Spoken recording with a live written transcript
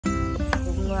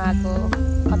आएको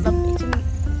मतलब एकछिन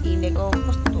हिँडेको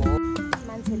कस्तो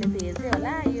मान्छेले त हेर्दै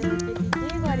होला यो केटी के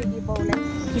गरेकी बाउलाई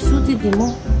सुतिदिएँ म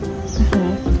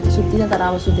सुत्दिनँ तर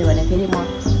अब सुत्यो भने फेरि म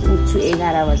उठ्छु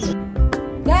 11 बजे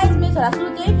गाइस मेरो छोरा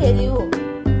सुत्यो है फेरि ऊ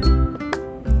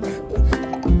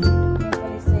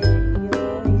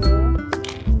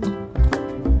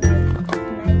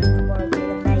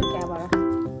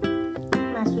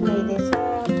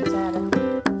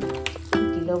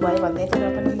भन्दै तर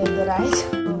पनि लिएर आएछ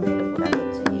मेरो कुराको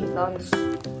चाहिँ लन्च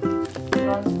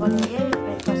पनि यही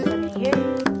ब्रेकफास्ट पनि यही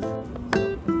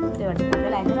त्यो भने भोकै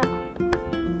लागेर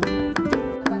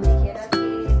कतिखेर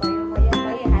के भयो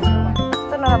भइहाल्यो भने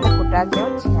कस्तो नराम्रो खुट्टा थियो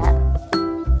छ्या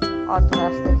अधुरा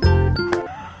जस्तै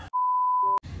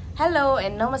हेलो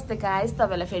एन्ड नमस्ते गाइस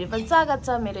तपाईहरुलाई फेरि पनि स्वागत छ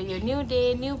मेरो यो न्यू डे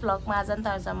न्यू ब्लगमा आज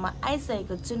तपाईहरुसम्म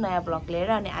आइसकेको छु नयाँ ब्लग लिएर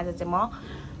अनि आज चाहिँ म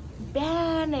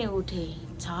बिहानै उठे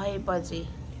 6 बजे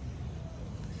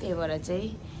त्यही भएर चाहिँ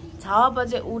 6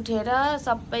 बजे उठेर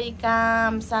सबै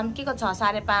काम साम के को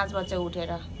 5:30 बजे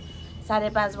उठेर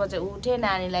 5:30 बजे उठे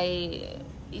नानीलाई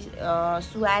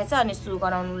सुआएछ अनि सु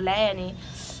गराउनु ल्याए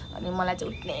अनि मलाई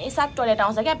चाहिँ उठ्ने साथ टोयलेट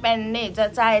आउँछ क्या बिहानै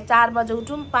चाहे 4 बजे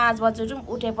उठौँ 5 बजे उठौँ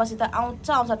उठेपछि त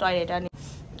आउँछ टोयलेट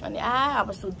अनि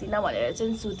अब सुत्दिनँ भनेर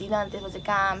चाहिँ सुतिनँ अनि त्यसपछि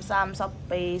काम साम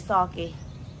सबै सके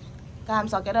काम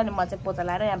सकेर अनि म चाहिँ पोचा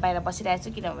लाएर यहाँ बाहिर बसिरहेको छु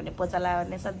किनभने पोचा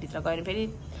लाउने साथ भित्र गयो भने फेरि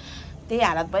त्यही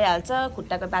हालत भइहाल्छ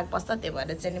खुट्टाको दाग बस्छ त्यही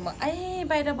भएर चाहिँ म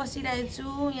बाहिर बसिरहेको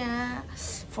छु यहाँ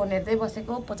फोन हेर्दै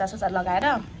बसेको पोचा सोचा लगाएर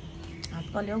हात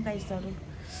गल्यो गाइसहरू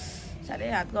साह्रै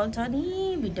हात गल्छ नि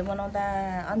भिडियो बनाउँदा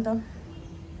अन्त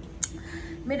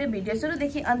मेरो भिडियो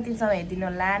सुरुदेखि अन्तिमसम्म हेरिदिनु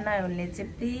होला नहुने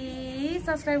चाहिँ प्लिज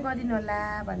सब्सक्राइब गरिदिनु होला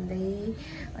भन्दै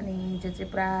अनि जो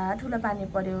चाहिँ पुरा ठुलो पानी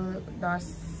पर्यो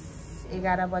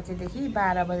 10-11 बजेदेखि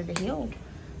 12 बजेदेखि हौ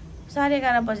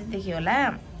 11:30 बजेदेखि होला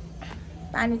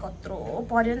पानी कत्रो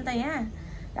पर्यो नि त यहाँ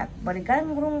रातभरि ग्राङ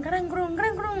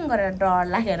ग्रुङ गरेर डर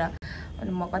लागेर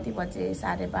अनि म कति बजे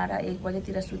 12:30-1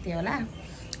 बजेतिर सुतेँ होला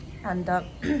अन्त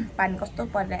पानी कस्तो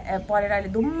परेर अहिले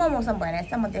धुम्म मौसम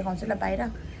भइरहेछ म देखाउँछु ल बाहिर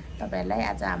तपाईहरुलाई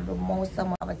आज हाम्रो मौसम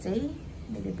अब चाहिँ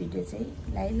मेरो भिडियो चाहिँ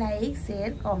लाइक सेयर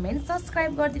कमेन्ट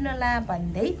सब्सक्राइब गरिदिनु होला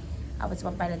भन्दै अब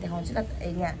चाहिँ म बाहिर देखाउँछु ल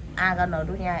यहाँ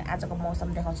आँगनहरू यहाँ आजको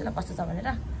मौसम देखाउँछु ल कस्तो छ भनेर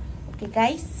ओके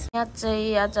गाइस यहाँ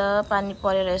चाहिँ आज पानी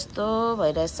परेर यस्तो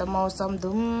भइरहेछ मौसम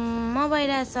धुम्म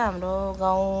भइरहेछ हाम्रो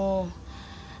गाउँ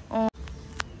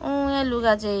यहाँ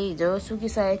लुगा चाहिँ हिजो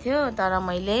सुकिसकेको थियो तर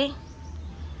मैले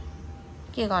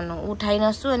के गर्नु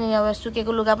उठाइनछु अनि अब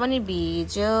सुकेको लुगा पनि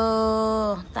भिज्यो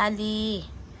ताली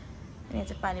यहाँ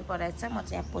चाहिँ पानी परेछ म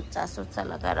चाहिँ यहाँ पोचा सोचा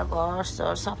लगाएर घर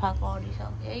सर सफा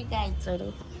गरिसकेँ है गाइसहरू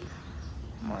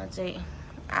म चाहिँ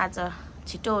आज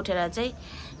छिटो उठेर चाहिँ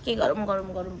के गरौँ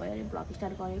भयो अनि ब्लग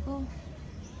स्टार्ट गरेको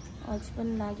अल्छी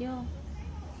पनि लाग्यो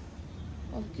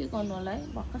अब के गर्नु होला है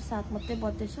भर्खर 7 मात्रै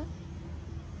बज्दैछ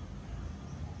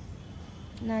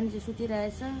नानी चाहिँ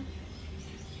सुतिरहेछ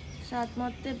 7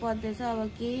 मात्रै बज्दैछ अब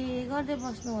के गर्दै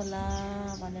बस्नु होला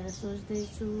भनेर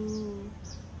सोच्दैछु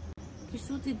कि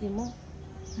सुतिदिउँ म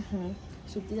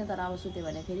सुत्दिनँ तर अब सुत्यो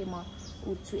भने फेरि म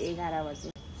उठ्छु 11 बजे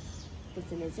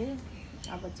त्यसैले चाहिँ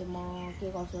अब चाहिँ म के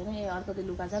गर्छु भने अर्को त्यो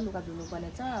लुगा छ लुगा धुनु पर्ने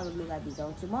छ अब लुगा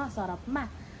भिजाउँछु म सरफमा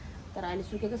तर अहिले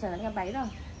सुकेको छैन क्या बाहिर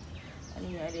अनि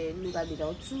अहिले लुगा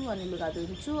भिजाउँछु अनि लुगा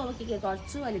धुन्छु अब के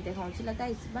गर्छु अहिले देखाउँछु ल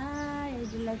गाइस बाई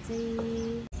अहिलेलाई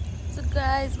चाहिँ सो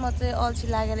गाइस म चाहिँ अल्छी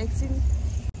लागेर एकछिन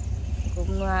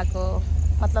घुम्नु आएको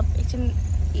मतलब एकछिन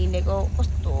हिँडेको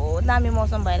कस्तो दामी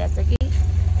मौसम भइरहेछ कि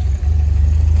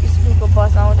स्कुलको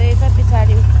बस आउँदैछ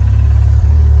पछाडि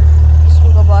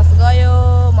स्कुलको बस गयो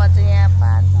म चाहिँ यहाँ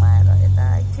पार्कमा आएर यता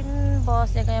एकछिन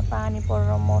बसेको यहाँ पानी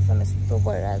परेर मौसम यस्तो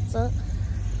भइरहेछ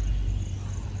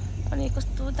अनि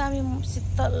कस्तो दामी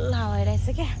शीतल हावा आइरहेछ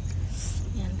क्या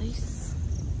यहाँ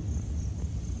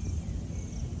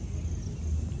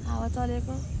हावा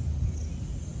चलेको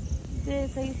त्यही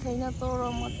चाहिँ छैन तर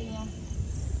म चाहिँ यहाँ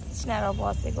छिनाएर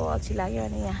बसेको अल्छी लाग्यो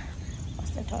अनि यहाँ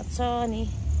बस्ने ठाउँ छ अनि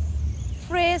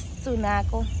फ्रेस हुन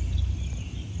आएको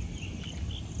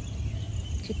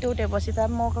छिट्टो उठेपछि त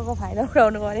मौकाको फाइदा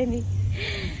उठाउनु पर्यो नि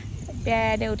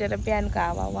बिहानै उठेर बिहानको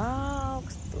हावा वा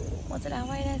कस्तो मजाले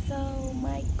हावा आइरहेछ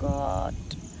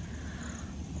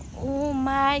ओ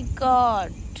माई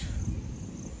गड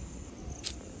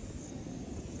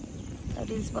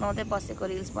रिल्स बनाउँदै बसेको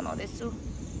रिल्स बनाउँदैछु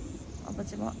अब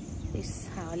चाहिँ म यस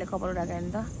हावाले कपाल उडाएको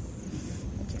नि त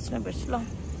एकछिनमा भेट्छु ल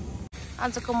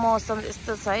आजको मौसम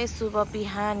यस्तो छ है शुभ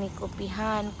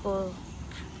बिहानको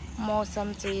मौसम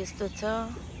चाहिँ यस्तो छ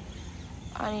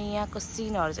अनि यहाँको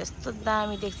सिनहरु चाहिँ यस्तो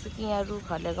दामी देख्छु कि यहाँ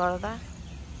रुखहरुले गर्दा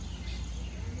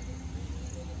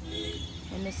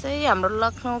हेर्नुस् है हाम्रो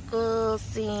लखनऊको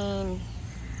सिन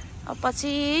पछि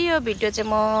यो भिडियो चाहिँ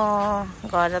म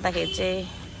घर जाँदाखेरि चाहिँ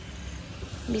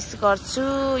मिस गर्छु।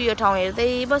 यो ठाउँ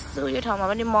हेर्दै बस्छु, यो ठाउँमा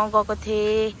पनि म गएको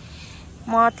थिएँ,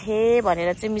 म थिएँ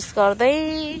भनेर चाहिँ मिस गर्दै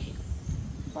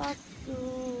बस्छु।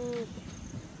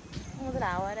 मजाले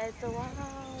हावा रहेछ,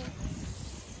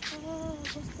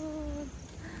 कस्तो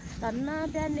धन्न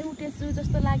बिहानै उठेछु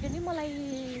जस्तो लाग्यो नि मलाई।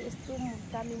 यस्तो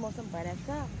दामी मौसम भइरहेछ।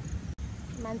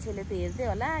 मान्छेले त हेर्दै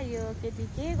होला यो केटी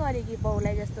के गरे कि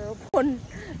बाउलाई जस्तो फोन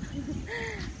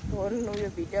उयो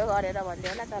भिडियो गरेर भन्दै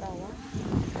होला। तर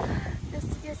त्यस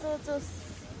के सोचोस्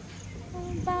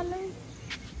बालै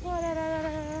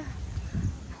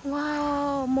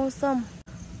वाउ मौसम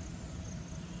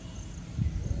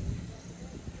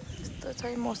यस्तो छ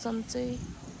मौसम चाहिँ।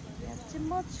 यहाँ चाहिँ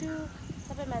म छु।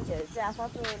 सबै मान्छेहरू चाहिँ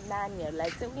आफ्नो नानीहरूलाई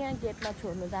चाहिँ यहाँ गेटमा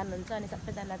छोड्नु जानुहुन्छ अनि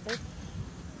सबैजना चाहिँ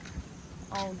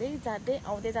आउँदै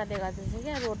जाँदै गर्दैछ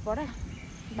क्या रोडबाट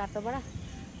बाटोबाट।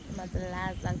 मजाले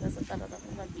लाज लाग्दैछ। तर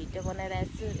तपाईँमा भिडियो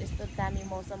बनाइरहेको छु। यस्तो दामी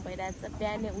मौसम भइरहेछ।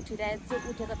 बिहानै उठिरहेको छु।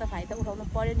 उठेको त फाइदा उठाउनु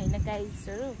पऱ्यो नि होइन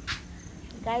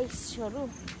गाइसहरू।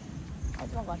 अब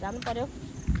म घर जानु पऱ्यो।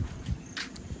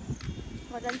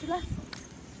 घर जान्छु ल।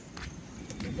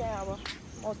 चाहिँ अब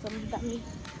मौसम दामी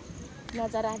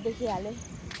नजारा देखिहालेँ।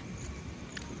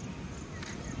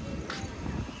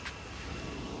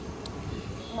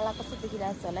 मलाई कस्तो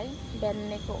देखिरहेको छ होला है।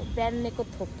 बिहानको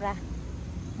थोप्रा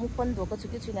मुख पनि धोएको छु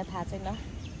कि छुइनँ थाहा छैन।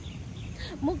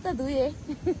 मुख त धुएँ।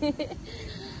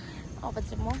 अब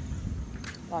चाहिँ म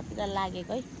घरतिर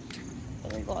लागेको है।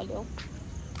 गल्यो।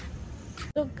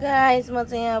 सो गाइस म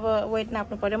चाहिँ अब वेट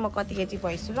नाप्नु पर्यो। म कति केजी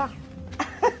भइछु ल।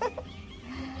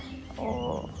 ओ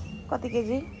कति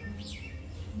केजी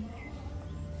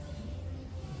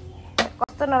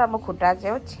कस्तो नराम्रो खुट्टा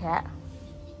चाहिँ हो छ्या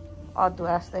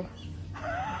अदुवा जस्तै।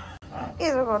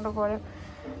 यसो गर्नु पर्यो।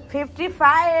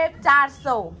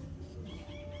 55,400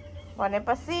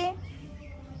 भनेपछि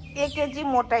 1 केजी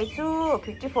मोटाइ छु।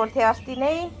 54 थिएँ अस्ति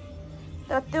नै।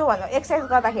 तर त्यो भन्दा एक्सर्साइज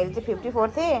गर्दाखेरि चाहिँ 54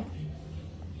 थिएँ।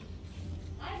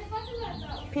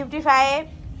 55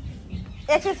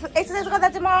 एक्सर्साइज गर्दा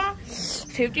चाहिँ म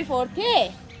 54 थिएँ।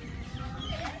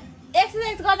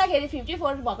 एक्सर्साइज गर्दाखेरि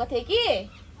 54 भएको थिएँ कि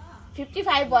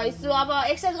 55 भइसु। अब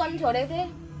एक्सर्साइज गर्नु छोडेको थिएँ।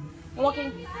 वकिङ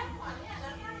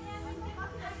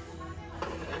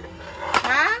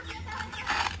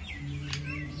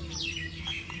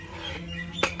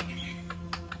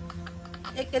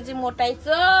 1 केजी मोटाइ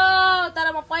छु। तर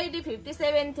म पहिले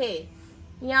 57 थिएँ।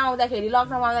 यहाँ आउँदाखेरि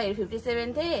लकडाउनमा आउँदाखेरि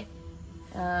 57 थिएँ।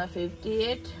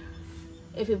 58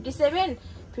 57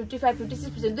 55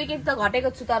 56 2 केजी त घटेको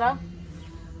छु।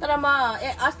 तर म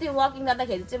अस्ति वकिङ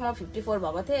गर्दाखेरि चाहिँ म 54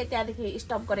 भएको थिएँ। त्यहाँदेखि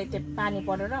स्टप गरेको थिएँ पानी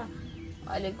परेर।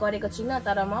 अहिले गरेको छुइनँ।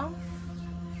 तर म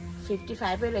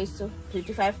 55 रहेछु।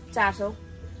 55,400।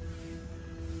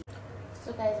 सो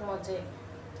गाइस म चाहिँ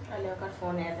अहिले भर्खर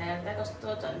फोन हेर्दा कस्तो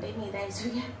झन्डै निदाइछु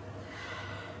क्या।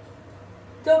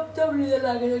 जब निदा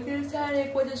लागेको कि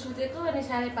 1:30 बजे सुतेको अनि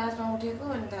 5:30 मा उठेको।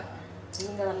 अनि त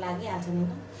निदा लागिहाल्छ नि।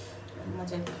 म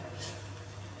चाहिँ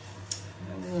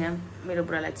यहाँ मेरो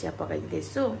बुढालाई चिया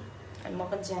पकाइदिँदैछु। अनि म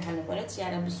पनि चिया खानु पर्यो। चिया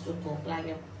र बिस्कुट भोक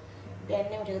लाग्यो।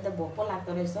 बिहानै उठेको त भोक पो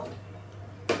लाग्दो रहेछ।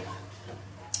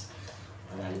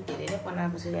 अनि अलिक धेरै नै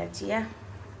बनाएको छु यहाँ चिया।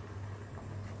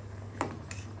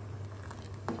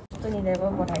 कस्तो निदाको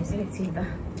पठाइसकेको छु त।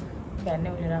 बिहानै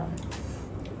उठेर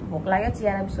भोक लाग्यो।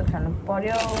 चिया र बिस्कुट खानु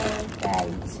पर्यो।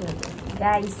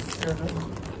 गाइसहरू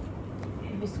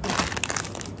बिस्कुट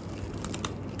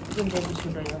जुन चाहिँ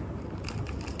बिस्कुट हो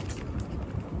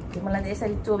यो मलाई चाहिँ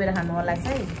यसरी चोबेर खानु मन लाग्छ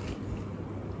है।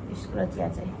 बिस्कुट र चिया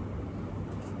चाहिँ।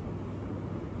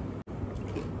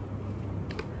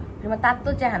 म तातो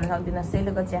चिया खान सक्दिनँ।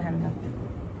 सेलोको चिया खान सक्छु।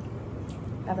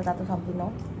 तातो सक्दिनँ।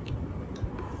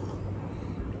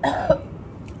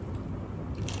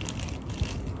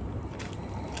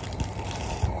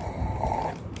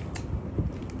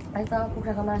 अहिले त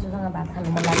कुखुराको मासुसँग भात खानु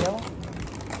मन लाग्यो।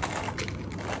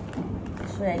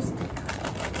 सोया स्टिक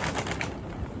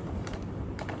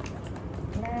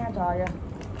झऱ्यो।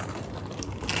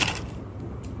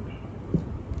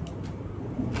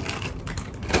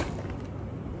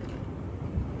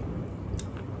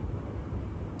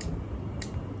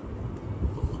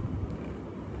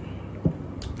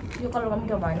 यो कलरमा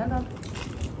मिठो भएन त।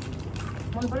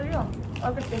 मन पर्यो।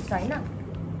 अर्को टेस्ट छैन।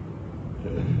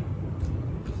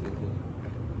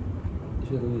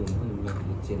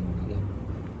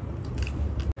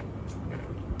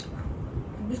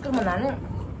 बिस्कुट बनाने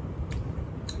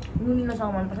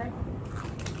नुनिलोसँग मनपर्छ।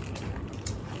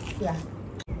 या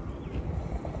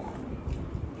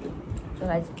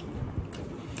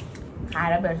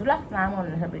खाएर भेट्छु ल। लामो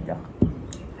हुनेछ भिडियो।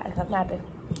 खाइसक्नु आँट्यो।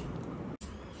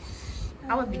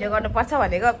 अब भिडियो गर्नुपर्छ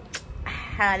भनेको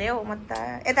उठा अरे हो म त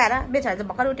यता हेर बेचारा चाहिँ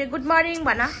भर्खर उठ्यो गुड मर्निङ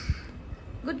भन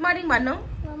गुड मर्निङ भन्नु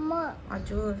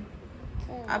हजुर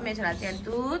अब मेरो छोरा चाहिँ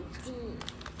दुध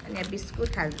अनि यहाँ बिस्कुट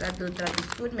खान्छ दुध र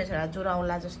बिस्कुट मेरो छोरा ज्वरो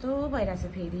आउला जस्तो भइरहेछ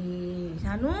फेरि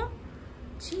सानो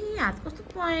छि हात कस्तो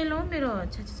पहेँलो मेरो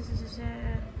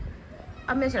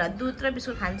अब मेरो छोरा दुध र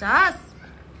बिस्कुट खान्छ हस्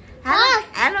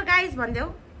हेलो गाइस भन्देऊ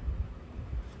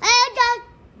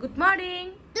गुड मर्निङ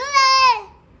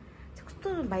कस्तो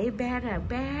भाइ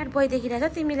ब्याड बोय देखिरहेछ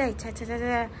तिमीलाई छा छा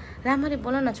छा राम्ररी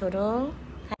बोल न छोरो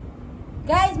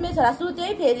गाइस मेरो छोरा सुत्यो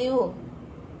है फेरि हो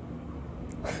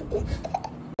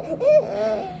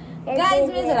गाइस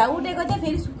मेरो छोरा उठेको थियो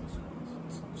फेरि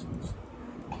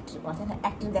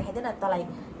एक्टिङ देखाइदिएन तँलाई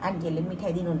आन्टीहरूले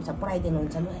मिठाई दिनुहुन्छ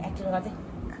पढाइदिनुहुन्छ लु एक्टिङ गर्दै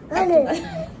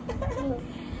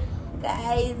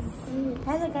गाइस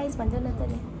हेलो गाइस भन्दै न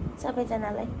तैँले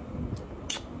सबैजनालाई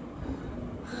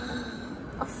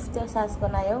अफ त्यो सास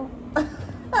बनायो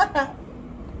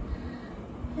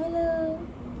हेलो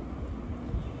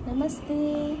नमस्ते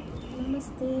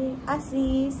नमस्ते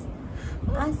आशिष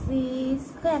आशिष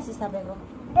खै आशिष थापेको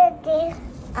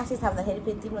आशिष थाप्दाखेरि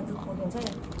फेरि तिम्रो दुध पोखिन्छ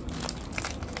नि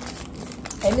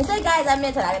हेर्नुहोस् है गाइस अब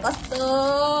मेरो छोराले कस्तो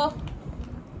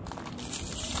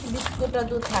बिस्कुट र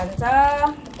दुध खान्छ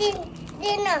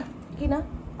किन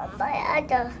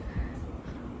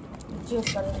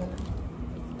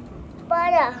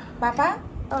पापा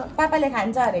पापाले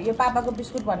खान्छ अरे यो पापाको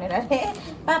बिस्कुट भनेर अरे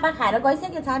पापा खाएर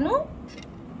गइसक्यो छानु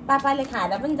पापाले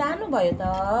खाएर पनि जानु भयो त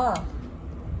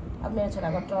अब मेरो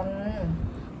छोराको टर्न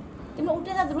तिम्रो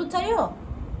उठेर त रुच्छ यो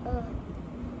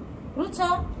रुच्छ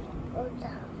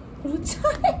रुच्छ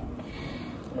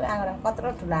आँगडा कत्रो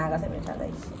ठुलो आँगा छ मेरो छोरा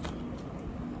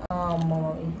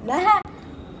ला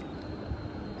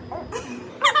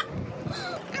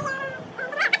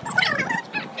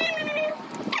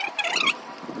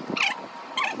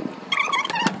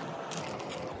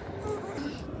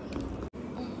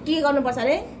के गर्नुपर्छ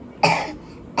अरे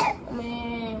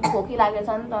खोकी लागेछ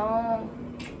नि त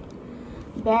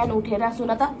बिहान उठेर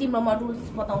सुन त तिम्रो म रुल्स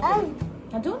बताउँछु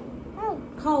हजुर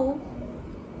खाऊ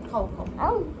खाऊ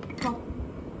खाऊ खाऊ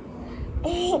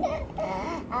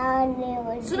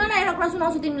सुन न एउटा कुरा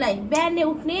सुनाउँछु तिमीलाई बिहानै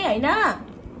उठ्ने होइन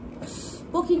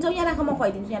पोखिन्छौ यहाँ राख म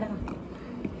खुवाइदिन्छु यहाँ राख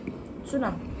सुन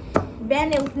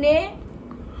बिहानै उठ्ने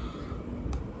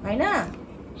होइन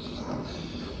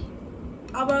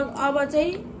अब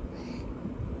चाहिँ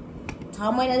 6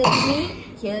 महिनादेखि तिमी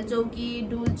खेल्छौ कि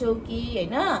डुल्छौ कि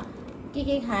होइन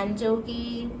के खान्छौ कि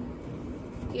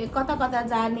कता कता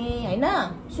जाने होइन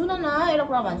सुन न एउटा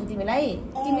कुरा भन्छु तिमीलाई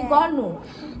तिमी गर्नु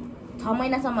 6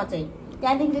 महिनासम्म चाहिँ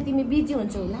त्यहाँदेखि चाहिँ तिमी बिजी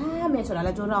हुन्छौ ला मेरो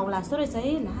छोरालाई ज्वरो आउला जस्तो रहेछ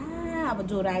है ला अब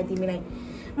ज्वरो आयो तिमीलाई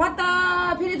म त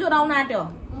फेरि ज्वरो आउन आँट्यो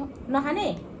नखाने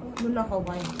नुन नखाऊ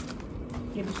भयो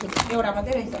यो बिस्कुट एउटा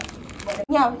मात्रै रहेछ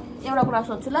यहाँ एउटा कुरा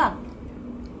सोध्छु ल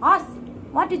हस्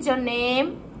व्हाट इज योर नेम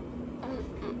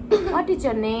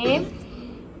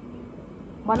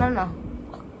भन न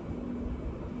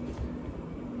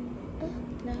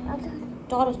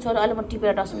छोरो छोरो अहिले म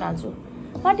टिपेर डस्टबिन हाल्छु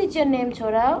व्हाट इज योर नेम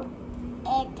छोरा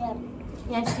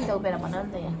यहाँ सिधा उभिएर भन नि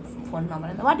त यहाँ phone number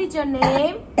what is your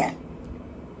name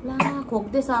ला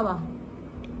खोक्दैछ अब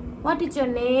what is your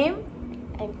name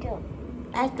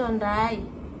Aston Rai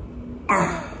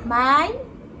my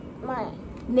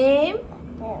name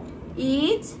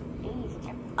is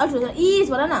is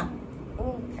भन न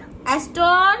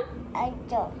एस्टन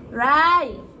राई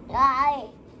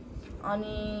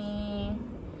अनि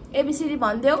एबीसीडी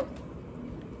भन्देऊ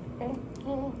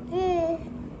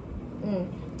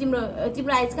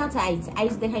तिम्रो आइज कहाँ छ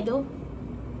आइज देखाइदेऊ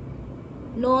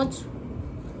knows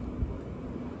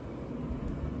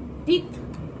teeth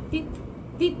teeth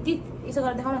teeth teeth यसो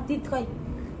गरेर देखाउन टिथ खै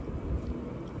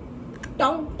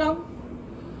टङ टङ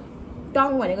टङ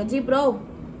भनेको जिब्रो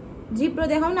जिब्रो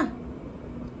देखाउ न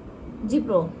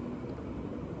जिब्रो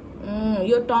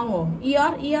यो टङ हो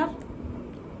इयर इयर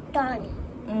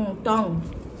टङ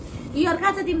इयर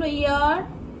कहाँ छ तिम्रो year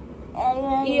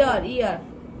year year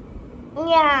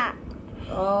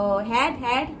head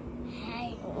head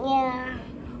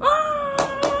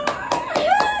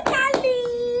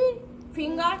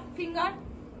finger finger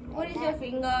what is your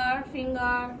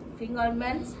finger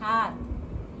means हात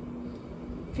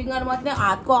फिंगर मतलब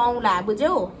हातको औंला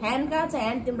बुझ्यौ ह्यान्ड कहाँ छ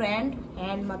ह्यान्ड तिम्रो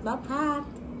ह्यान्ड मतलब हात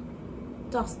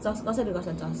चस चस कसरी गर्छ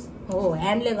चस हो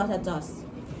ह्यान्डले गर्छ चस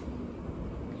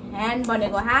ह्यान्ड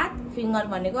भनेको हात फिंगर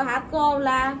भनेको हातको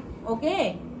औंला ओके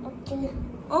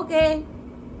ओके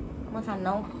म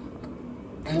खान्नौ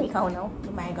हामी खाउनौ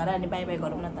बाई गर अनि बाई बाई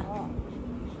गरौँ न त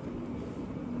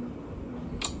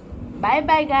बाई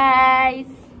बाई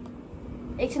गाइस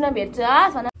एकछिनमा भेट्छ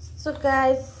सो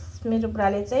गाइस मेरो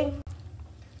बुढाले चाहिँ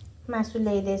मासु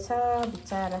ल्याइदिएछ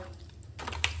बिचारा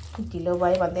ढिलो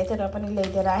भयो भन्दै थियो र पनि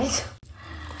ल्याइदिएर आएछ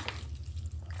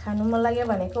खानु मन लाग्यो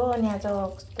भनेको अनि आज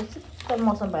कस्तो शीतल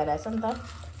मौसम भइरहेछ नि त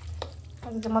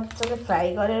आज चाहिँ मजाले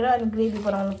फ्राई गरेर अनि ग्रेभी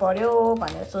बनाउनु पर्यो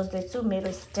भनेर सोच्दैछु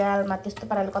मेरो स्टाइलमा त्यस्तो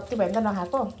पाराले कति भयो नि त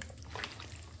नखाएको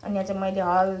अनि यहाँ चाहिँ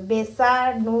मैले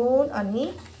बेसार नुन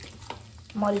अनि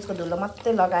मरिचको धुलो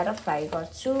मात्रै लगाएर फ्राई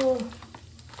गर्छु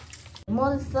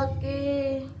मलसके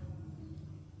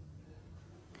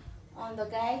अन्त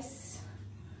गाइस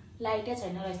लाइटै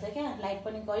छैन रहेछ क्या लाइट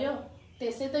पनि गयो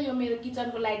त्यसै त यो मेरो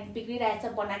किचनको लाइट बिग्रिरहेछ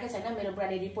बनाएकै छैन मेरो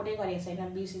बुढाले रिपोर्टै गरेको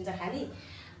छैन बिर्सिन्छ खालि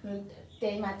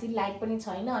त्यही माथि लाइट पनि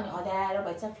छैन अनि अँध्यारो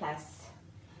भएछ फ्ल्यास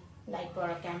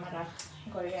लाइटबाट क्यामेरा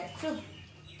गरिरहेको छु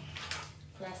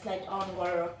फ्ल्यास लाइट अन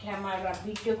गरेर क्यामेरा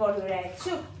भिडियो गरिरहेको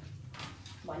छु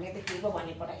भनेदेखिको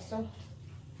भनि पठाइछु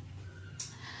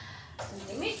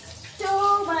मिठो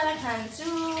बनाएर खान्छु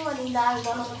अनि दाल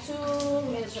बनाउँछु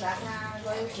मेरो छोरा कहाँ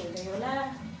गयो खेल्दै होला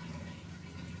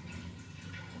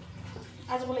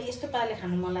आज मलाई यस्तो पाराले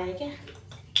खानु मन लाग्यो क्या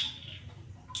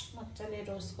मजाले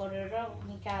रोस्ट गरेर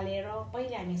निकालेर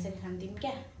पहिले हामी यसरी खान्थ्यौँ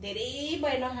क्या धेरै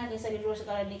भयो नखाने यसरी रोस्ट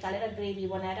गरेर निकालेर ग्रेभी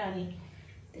बनाएर अनि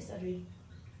त्यसरी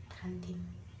खान्थ्यौँ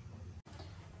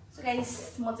सो गाइस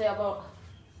म चाहिँ अब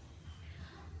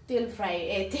तेल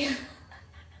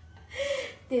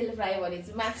फ्राई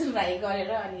भनेपछि मासु फ्राई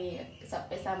गरेर अनि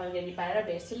सबै सामान रेडी पारेर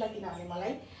भेट्छु ल किनभने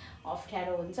मलाई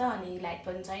अप्ठ्यारो हुन्छ अनि लाइट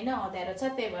पनि छैन अँध्यारो छ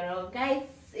त्यही भएर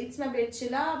गाइस एकछिनमा भेट्छु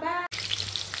ल बाई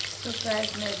सो गाइस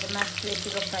मेरो मासु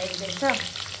यतिको फ्राई हुँदैछ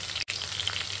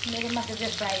मेरो मासु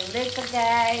चाहिँ फ्राई हुँदैछ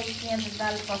गाइस यहाँ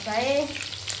दाल पकाएँ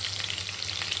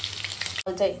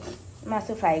चाहिँ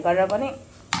मासु फ्राई गरेर पनि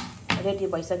रेडी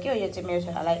भइसक्यो यो चाहिँ मेरो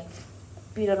छोरालाई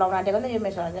पिरो लाउन आँटेको नि यो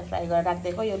मेरो छोरा चाहिँ फ्राई गरेर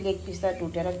राखिदिएको यो लेग पिस त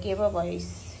ढुटेर के पो भयो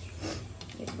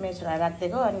मेरो छोरा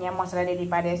राखिदिएको अनि यहाँ मसला रेडी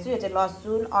पारेको छु यो चाहिँ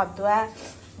लसुन अदुवा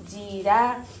जिरा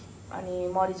अनि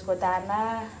मरिचको दाना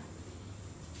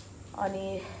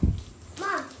अनि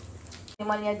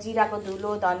मैले यहाँ जिराको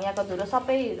धुलो धनियाँको धुलो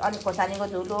सबै अनि खोर्सानीको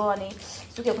धुलो अनि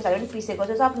सुकेको खोर्सानी पनि पिसेको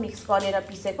छु सब मिक्स गरेर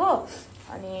पिसेको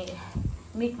अनि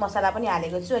मिट मसला पनि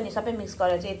हालेको छु अनि सबै मिक्स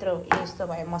गरेर चाहिँ यस्तो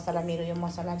भयो मसला मेरो यो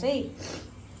मसला चाहिँ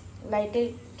लाइटै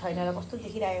छैन र कस्तो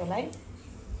देखिरहेको होला है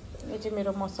यो चाहिँ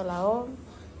मेरो मसला हो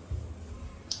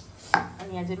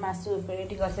अनि यहाँ चाहिँ मासु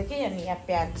रेडी गरिसकेँ अनि यहाँ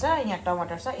प्याज छ यहाँ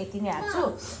टमाटर छ यति नै हाल्छु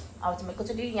अब चाहिँ म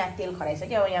एकैचोटि यहाँ तेल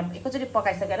खराइसकेँ अब यहाँ एकैचोटि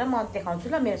पकाइसकेर म देखाउँछु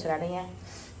ल मेरो छोराले यहाँ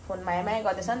फोन माया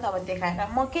गर्दैछ नि त अब देखाएर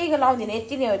म केही लाउँदिनँ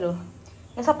यति नै हो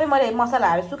यहाँ सबै मैले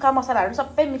मसलाहरू सुक्खा मसलाहरू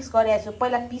सबै मिक्स गरिरहेको छु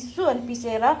पहिला पिस्छु अनि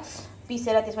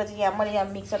पिसेर त्यसपछि यहाँ मैले यहाँ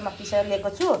मिक्सरमा पिसेर लिएको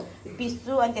छु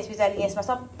पिस्छु अनि त्यस पछाडि यसमा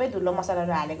सबै धुलो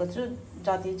मसलाहरू हालेको छु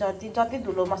जति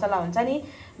धुलो मसला हुन्छ नि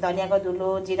धनियाँको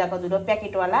धुलो जिराको धुलो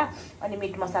प्याकेटवाला अनि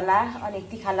मिट मसला अनि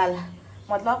तिखालाल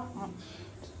मतलब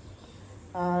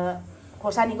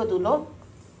खोर्सानीको धुलो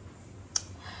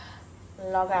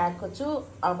लगाएको छु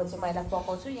अब चाहिँ मैले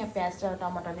पकाउँछु यहाँ प्याज र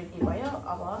टमाटर रेडी भयो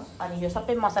अब अनि यो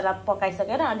सबै मसला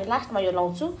पकाइसकेर अनि लास्टमा यो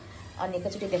लाउँछु अनि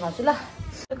एकैचोटि देखाउँछु ल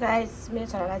गाइस मेरो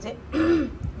छोरालाई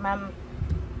चाहिँ माम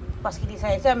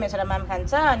पस्किदिइसकेको छ मेरो छोरा माम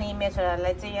खान्छ अनि मेरो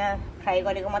छोरालाई चाहिँ यहाँ फ्राई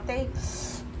गरेको मात्रै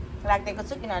राखिदिएको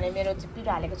छु किनभने मेरो चाहिँ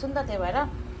पिरो हालेको छु नि त त्यही भएर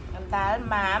दाल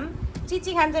माम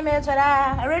चिची खान्छ मेरो छोरा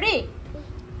रेडी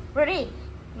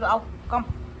ल आऊ कम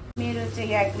मेरो चाहिँ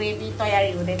यहाँ ग्रेभी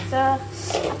तयारी हुँदैछ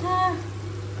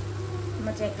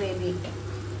म चाहिँ ग्रेभी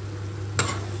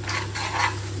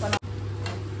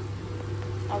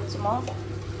अब चाहिँ म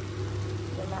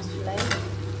मासुलाई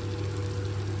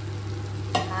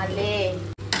हालेँ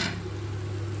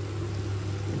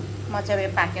म चाहिँ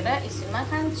अब पाकेर एकछिनमा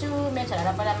खान्छु मेरो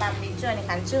छोरालाई पहिला माम दिन्छु अनि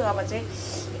खान्छु अब चाहिँ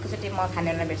एकैचोटि म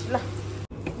खानेलाई भेट्छु ल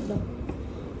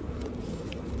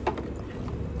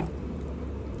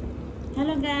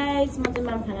हेलो गाइस म चाहिँ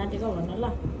माम खान आँटेको भन्नु ल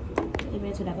यो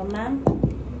मेरो छोराको माम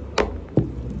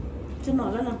सुन्नु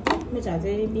होला न मेरो छोरा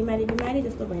चाहिँ बिमारी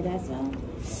जस्तो भइरहेछ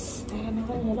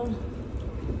हेलो न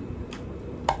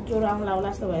ज्वरो आउँला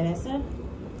जस्तो भइरहेछ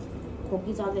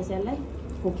खोकी चल्दैछ यसलाई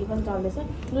खोकी पनि चल्दैछ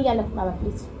लु यहाँ बाबा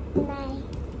प्लिज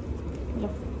ल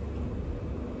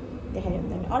देखाइदियो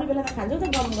भने अरू बेला त खान्छौ त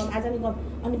गम आज नि गम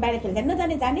अनि बाहिर खेल्दैन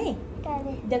जाने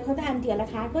देखाउ त आन्टीहरूलाई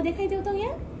खाएको देखाइदेऊ त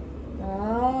यहाँ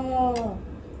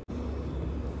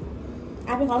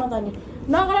आफै खाउन त नि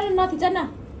नगर नथिच न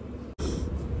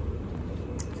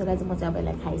सो गाइस म चाहिँ अब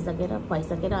यसलाई खाइसकेर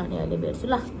भइसकेर अनि अहिले भेट्छु ल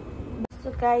सो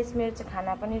गाइस मेरो चाहिँ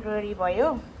खाना पनि रेडी भयो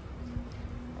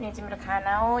यो चाहिँ मेरो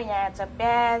खाना हो यहाँ छ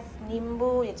प्याज निम्बु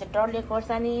यो चाहिँ डल्ले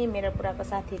खोर्सानी मेरो बुढाको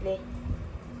साथीले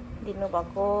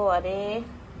दिनुभएको अरे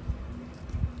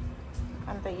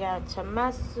अन्त यहाँ छ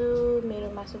मासु मेरो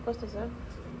मासु कस्तो छ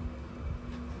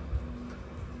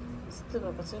यस्तो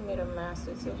भएको छ मेरो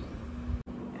मासु चाहिँ।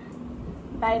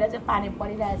 बाहिर चाहिँ पानी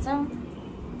परिरहेछ।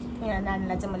 यहाँ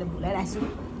नानीलाई चाहिँ मैले भुलाइरहेको छु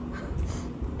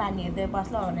पानी हेर्दै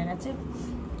बस्ल भनेर चाहिँ।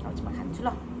 अब चाहिँ म खान्छु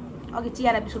ल। अघि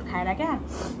चिया र बिस्कुट खाएर क्या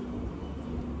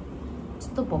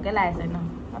यस्तो भोकै लागेको छैन।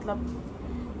 मतलब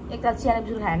एकताल चिया र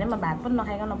बिस्कुट खायो भने म भात पनि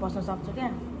नखाइकन बस्न सक्छु क्या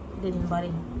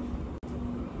दिनभरि।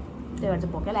 त्यही भएर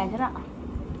चाहिँ भोकै लागेको छैन।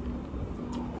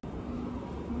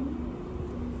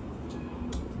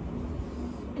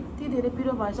 यति धेरै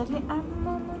पिरो भइसक्यो।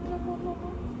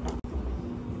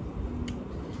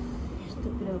 यस्तो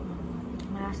पिरो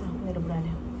मार्छ मेरो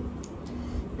बुढाले।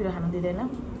 पिरो खानु दिँदैन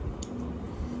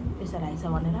प्रेसर आइछ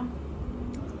भनेर।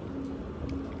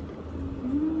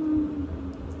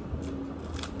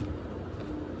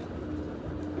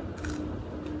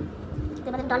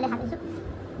 डल्ले खाँदैछु।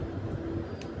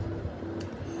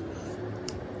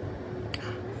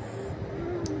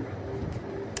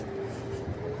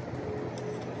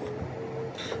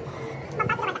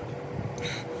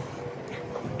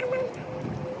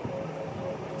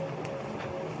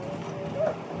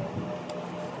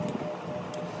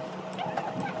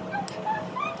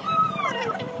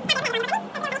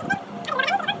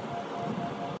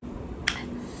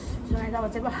 अब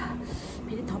चाहिँ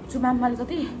फेरि थप्छु माम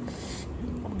अलिकति।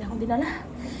 अब देखाउँदिनँ ल,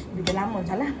 भिडियो लामो हुन्छ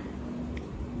होला।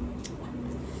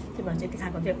 त्यही भएर चाहिँ यति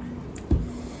खाएको थियो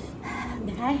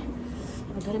देखाएँ।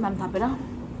 अब थोरै माम थपेर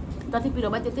जति पिरो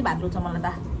भयो त्यति भात रुच्छ मलाई त।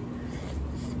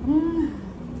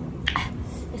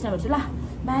 यसमा भेट्छु ल,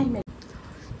 बाई।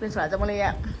 प्रिन्स भएर चाहिँ मैले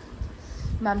यहाँ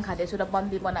माम खाँदैछु र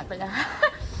बन्दी बनाएको यहाँ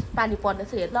पानी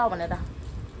पर्दैछ हेर ल भनेर।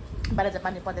 बाहिर चाहिँ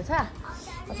पानी पर्दैछ।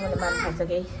 अब मैले माम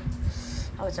खाइसकेँ।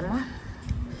 अब चाहिँ म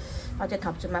अझै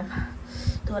थप्छु माम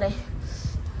थोरै।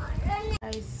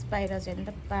 बाहिर चाहिँ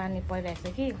त पानी परिरहेको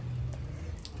छ कि।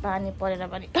 पानी परेर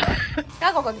पनि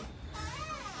कहाँ गएको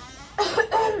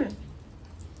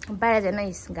बाहिर चाहिँ नै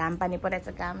घाम पानी परिरहेछ।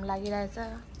 घाम लागिरहेछ।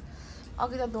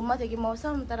 अघि त धुम्म थियो कि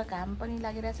मौसम, तर घाम पनि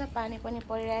लागिरहेछ, पानी पनि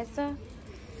परिरहेछ।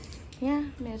 यहाँ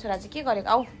मेरो छोरा चाहिँ के गरेको?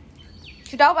 आऊ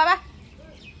छिटो आऊ बाबा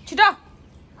छिटो।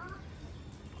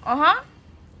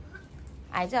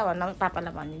 आइज अब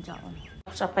पापालाई भनिदिन्छ।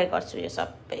 सफाइ गर्छु। यो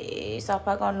सबै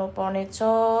सफा गर्नुपर्ने छ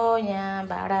यहाँ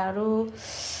भाँडाहरू।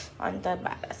 अन्त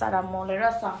भाँडा सारा मोलेर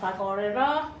सफा गरेर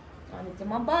अनि चाहिँ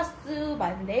म बस्छु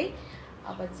भन्दै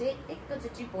अब चाहिँ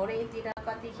एकैचोटि भोरैतिर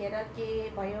कतिखेर के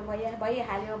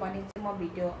भइहाल्यो भने चाहिँ म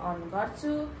भिडियो अन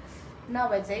गर्छु,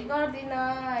 नभए चाहिँ गर्दिनँ।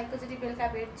 एकैचोटि बेलुका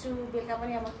भेट्छु। बेलुका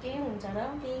पनि अब केही हुन्छ र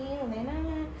केही हुँदैन।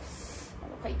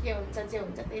 अब खै के हुन्छ जे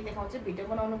हुन्छ त्यही देखाउँछु। भिडियो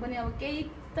बनाउनु पनि अब केही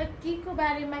त के को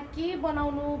बारेमा के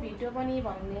बनाउनु भिडियो पनि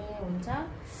भन्ने हुन्छ।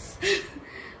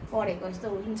 पढेको जस्तो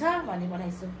हुन्छ भनी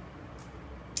बनाइछु।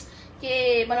 के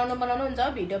बनाउनु हुन्छ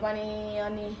भिडियो पनि।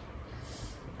 अनि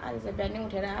आज चाहिँ बिहानै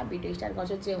उठेर भिडियो स्टार्ट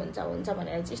गर्छु। जे हुन्छ हुन्छ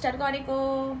भनेर चाहिँ स्टार्ट गरेको।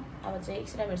 अब चाहिँ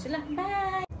एकछिन भेट्छु ल,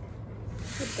 बाई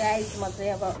गाइस। म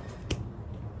चाहिँ अब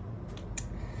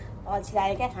अल्छी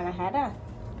लाग्यो क्या खाना खाएर।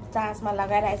 चार्जमा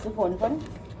लगाइरहेको छु फोन पनि।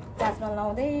 चार्जमा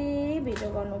लाउँदै भिडियो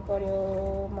गर्नु पर्यो।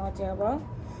 म चाहिँ अब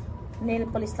नेल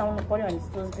पलिस लाउनु पर्यो भने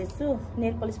सोच्दैछु।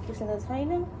 नेल पलिस पुस्ने त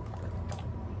छैन।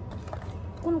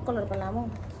 कुन कलरको लामो?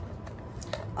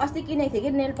 अस्ति किनेको थिएँ कि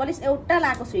नेल पलिस, एउटा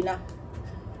लाएको छुइनँ।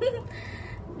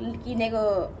 किनेको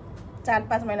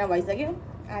 4-5 महिना भइसक्यो।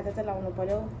 आज चाहिँ लाउनु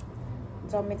पर्यो।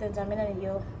 जम्मे त जमेन नि।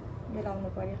 यो लाउनु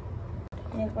पर्यो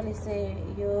नेल पलिस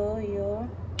चाहिँ। यो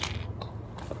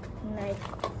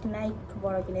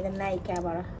नाइकबाट किनेको,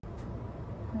 नाइकाबाट।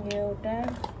 यो एउटा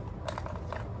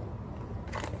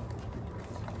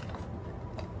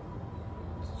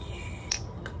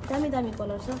दामी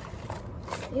कलर छ।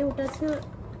 एउटा थियो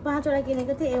 5वटा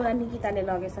किनेको थिएँ। एउटा निकिताले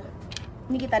लगेछ।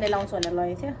 निकिताले लाउँछ भनेर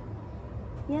लगेको थियो।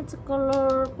 यहाँ चाहिँ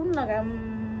कलर कुन लगाम?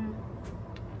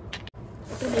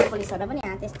 त्यो नेल पलिसहरु पनि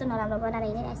त्यस्तो नराम्रो बनाएर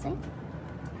हिँडिरहेछ है।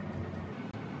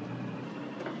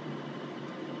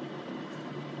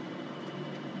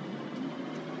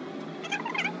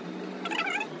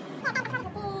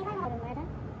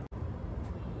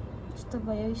 यस्तो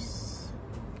भयो।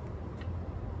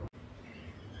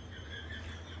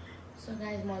 सो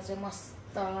गाइस, म चाहिँ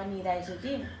मस्त निदाइछु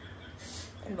कि।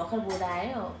 अनि भर्खर बुढा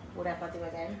आयो। बुढा कति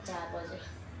बजे आयो? 4 बजे।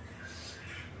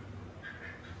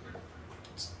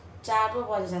 4 पो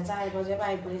बजेछ। 4 बजे पो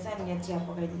आइपुगेछ। अनि यहाँ चिया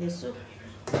पकाइदिँदैछु।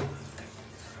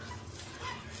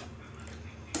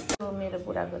 मेरो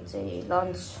बुढाको चाहिँ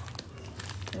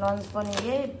लन्च पनि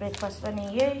यही, ब्रेकफास्ट पनि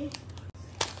यही।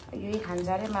 यही खान्छ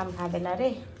अरे, माम खाँदैन अरे।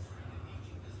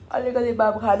 अलिकति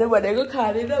माम खाँदै भनेको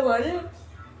खाँदैन भन्यो।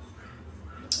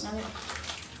 अनि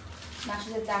मासु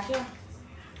चाहिँ चाख्यो।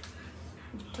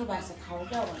 मिठो भाषा खाऊ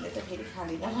क्या भन्दै त फेरि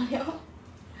खाँदैन भन्यो।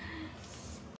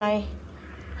 माई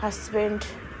हस्बेन्ड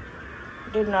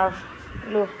डिनर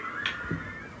लु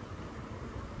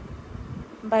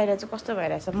बाहिर चाहिँ कस्तो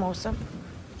भइरहेछ मौसम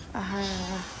आहा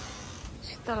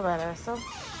शीतल भइरहेछ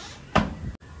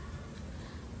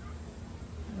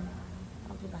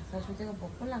अघि भात सुतेको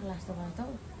भोक पो लाग्ला जस्तो भयो त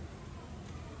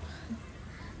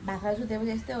भात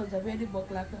सुतेपछि यस्तै हुन्छ फेरि भोक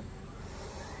लाग्छ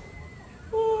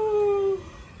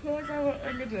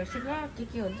अहिले भेट्छु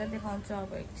के हुन्छ देखाउँछु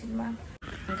अब एकछिनमा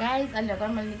गाइस अहिले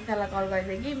भर्खर मैले निकितालाई कल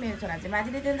गरिदिएँ कि मेरो छोरा चाहिँ माथि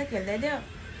नै थियो नि त खेल्दै थियो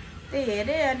त्यही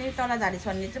हेरेँ अनि तल झारी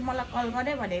छोड्ने चाहिँ मलाई कल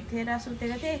गरेँ भनेको थिएँ र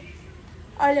सुतेको थिएँ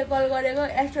अहिले कल गरेको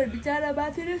एक्स्ट्रा बिचरा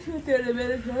माथि नै सुत्यो अरे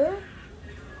मेरो छोरा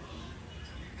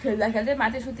खेल्दा खेल्दै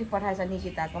माथि सुति पठाएछ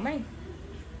निकिताकोमै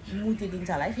मुती दिन्छ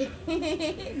होला है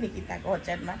फेरि निकिताको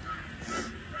ओछ्यानमा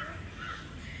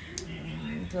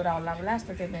छोरा होला होला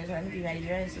जस्तो थियो मेरो छोरा नि बिमारी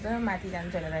यस्तो त माथि जानु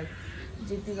छोडेर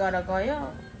जिद्दी गरेर गयो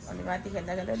अनि माथि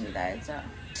खेल्दा खेल्दै मिलाएछ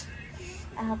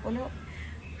आहा पोल्यो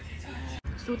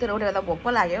सुतेर उठेर त भोक पो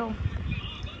लाग्यो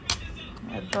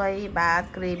दही भात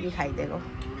ग्रेभी खाइदिएको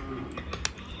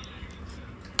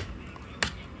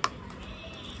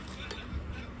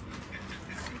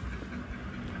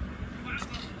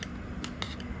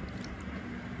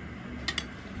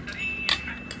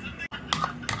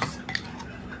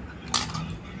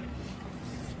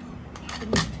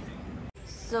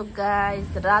सो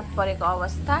गाइस रात परेको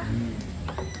अवस्था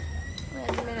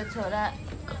मेरो छोरा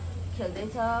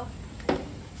खेल्दैछ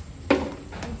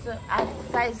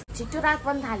साइज छिटो रात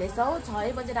पनि थालेछ हौ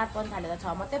 6 बजे रात पनि थालेर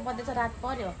 6 मात्रै बज्दैछ रात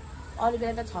पर्यो अरू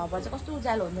बेला त 6 बजे कस्तो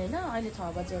उज्यालो हुँदैन अहिले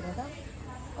 6 बजे हेर्नु त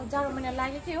जाडो महिना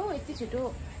लागेको थियो हो यति छिटो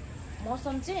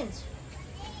मौसम चेन्ज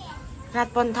रात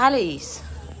पनि थालिस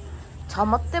 6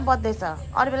 मात्रै बज्दैछ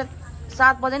अरू बेला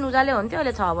 7 बजे नि उज्यालो हुन्थ्यो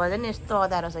अहिले 6 बजे नि यस्तो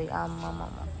अँध्यारो छ आम्मामा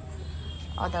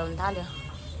अँध्यारो हुन थाल्यो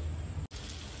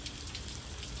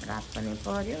रात पनि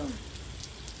पर्यो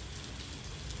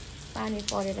पानी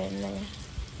परेर हेर्नु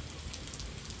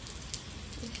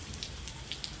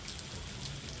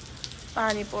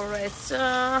पानी परिरहेछ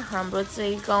हाम्रो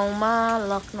चाहिँ गाउँमा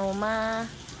लखनऊमा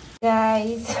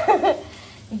गाइस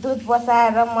दुध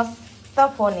बसाएर मस्त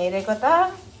फोन हेरेको त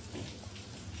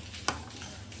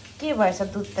के भएछ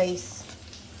दुध त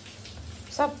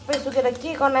सबै सुकेर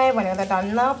के गनायो भनेको त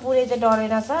धन्न पुरै चाहिँ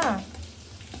डरेन छ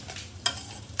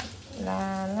ला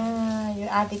ला यो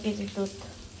आधी केजी दुध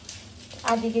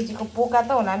आधी केजीको पोका त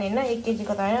होला नि होइन 1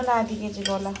 केजीको त होइन होला आधी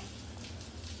केजीको होला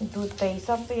दुध त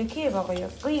सबै के भएको यो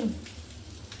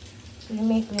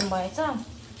क्रिमै क्रिम भएछ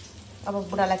अब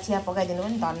बुढालाई चिया पकाइदिनु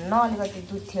पनि धन्न अलिकति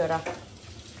दुध थियो र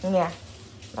यहाँ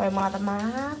अब मलाई त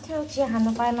माथ्यो चिया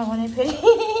खानु पाएन भने फेरि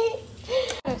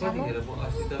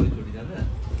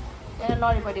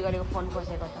लडीपडी गरेको फोन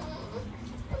खोसेको त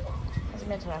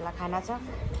मेरो छोरालाई खाना छ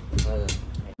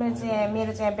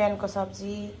मेरो चाहिँ बिहानको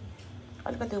सब्जी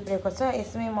अलिकति उब्रेको छ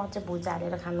यसमै म चाहिँ भुजा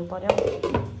हालेर खानु पर्यो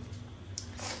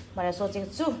भनेर सोचेको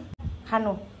छु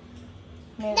खानु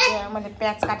मेरो चाहिँ मैले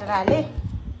प्याज काटेर हालेँ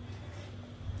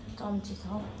चम्ची छ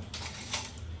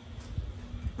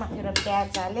माथि प्याज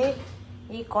हालेँ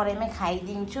यही कराईमै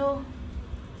खाइदिन्छु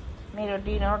मेरो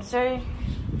डिनर चाहिँ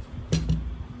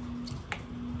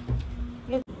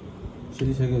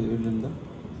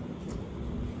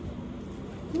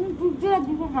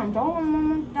खान्छ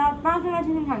 5वटा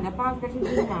चिनी खान्छ 5 प्याकेट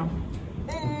चिनी खान्छ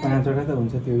 5वटा त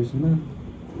हुन्छ त्यो उसमा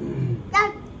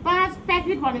 5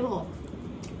 प्याकेट भनेको हो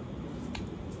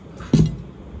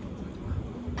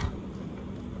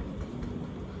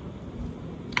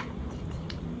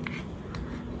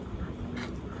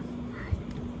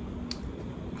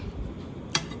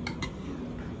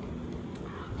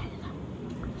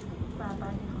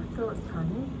पापाले कस्तो छ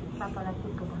नि पापालाई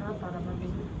कुट्नु पर्यो तर मैले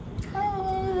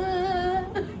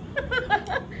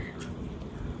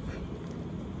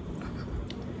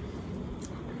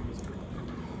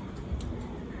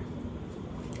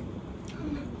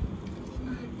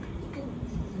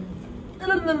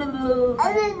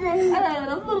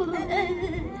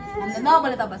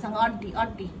नबोले तपाईँसँग अड्डी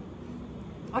अड्डी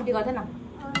अड्डी गर्दैन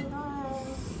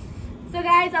सो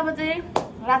गाइस अब चाहिँ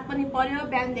रात पनि पर्यो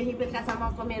बिहानदेखि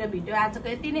बेलुकासम्मको मेरो भिडियो आजको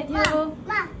यति नै थियो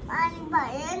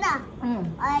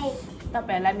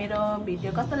तपाईँहरूलाई मेरो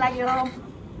भिडियो कस्तो लाग्यो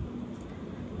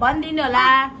भनिदिनु होला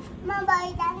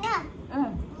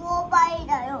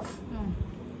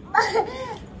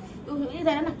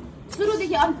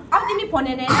सुरुदेखि अब तिमी फोन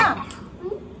हेर्ने होइन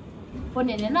फोन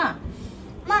हेर्ने ल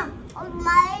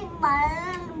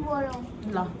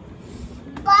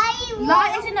ल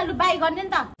एकछिन लु बाई गर्ने नि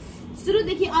त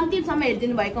सुरुदेखि अन्तिमसम्म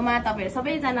हेरिदिनु भएकोमा तपाईँहरू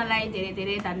सबैजनालाई धेरै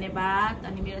धेरै धन्यवाद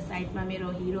अनि मेरो साइडमा मेरो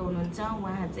हिरो हुनुहुन्छ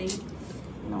उहाँ चाहिँ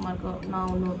नम्बरको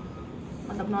नआउनु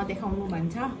मतलब नदेखाउनु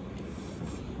भन्छ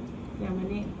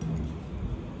किनभने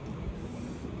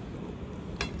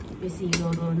बेसी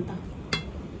हिरोहरू हो नि त।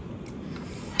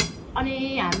 अनि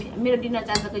मेरो डिनर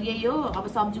चाहिँ आजको यही हो। अब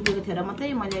सब्जी गएको थियो र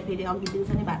मात्रै मैले फेरि अघि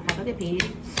दिउँसो नै भात खाएको थिएँ। फेरि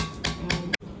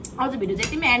अझ भिडियो चाहिँ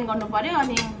यतिमै एन्ड गर्नु पर्यो।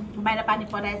 अनि बाहिर पानी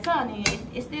पराएछ। अनि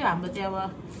यस्तै हो हाम्रो चाहिँ अब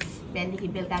बिहानदेखि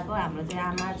बेलुकाको हाम्रो चाहिँ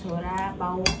आमा छोरा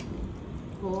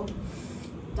बाउको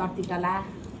चर्तीकला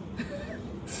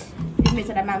तिमीले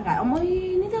छोरा माम खायो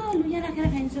मैले त लु यहाँ राखेर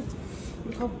खाइन्छु।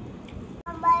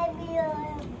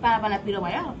 पालापाला पिरो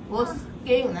भयो होस्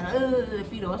केही हुँदैन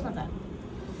पिरो होस् न त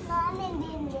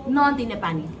नदिने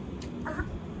पानी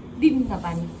दिनु त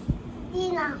पानी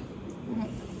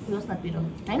होस् न पिरो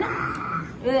होइन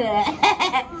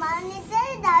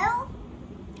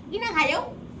किन खायो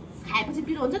खाएपछि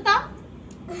पिरो हुन्छ त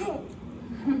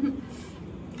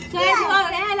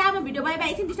लामो भिडियो भयो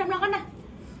एकछिन डिस्टर्ब नगर्न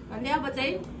भन्दै अब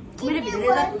चाहिँ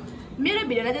मेरो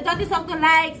भिडियोलाई चाहिँ जति सक्दो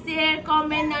लाइक सेयर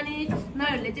कमेन्ट अनि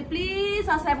नयाँहरूले चाहिँ प्लिज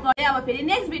सब्सक्राइब गर्दै अब फेरि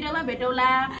नेक्स्ट भिडियोमा भेटौँला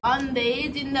भन्दै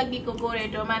जिन्दगीको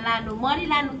गोरेटोमा लानु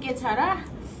मरिलानु के छ र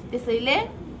त्यसैले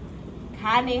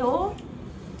खाने हो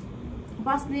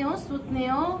बस्ने हो सुत्ने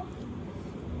हो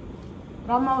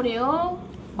रमाउने हो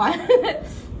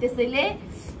त्यसैले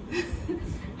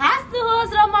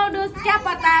हाँस्नुहोस् रमाउनुहोस् क्या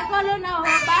पत्ता कलो न हो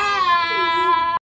बा